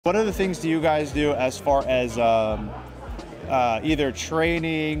What other things do you guys do as far as either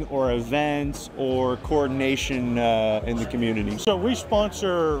training or events or coordination in the community? So we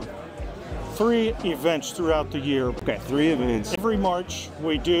sponsor 3 events throughout the year. Okay, 3 events. Every March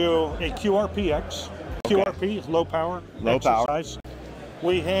we do a QRPX. Okay. QRP is low power exercise.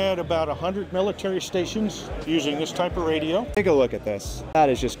 We had about 100 military stations using this type of radio. Take a look at this. That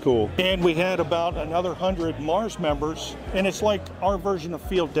is just cool. And we had about another 100 Mars members, and it's like our version of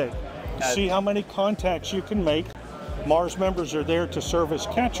field day. See how many contacts you can make. Mars members are there to serve as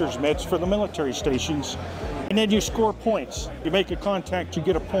catcher's mitts for the military stations. And then you score points. You make a contact, you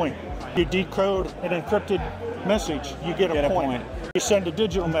get a point. You decode an encrypted message, you get a point. You send a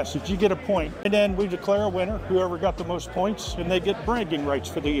digital message, you get a point. And then we declare a winner, whoever got the most points, and they get bragging rights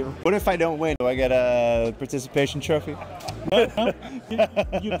for the year. What if I don't win? Do I get a participation trophy? No.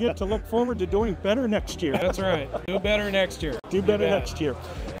 You get to look forward to doing better next year. That's right. Do better next year. Do better next year.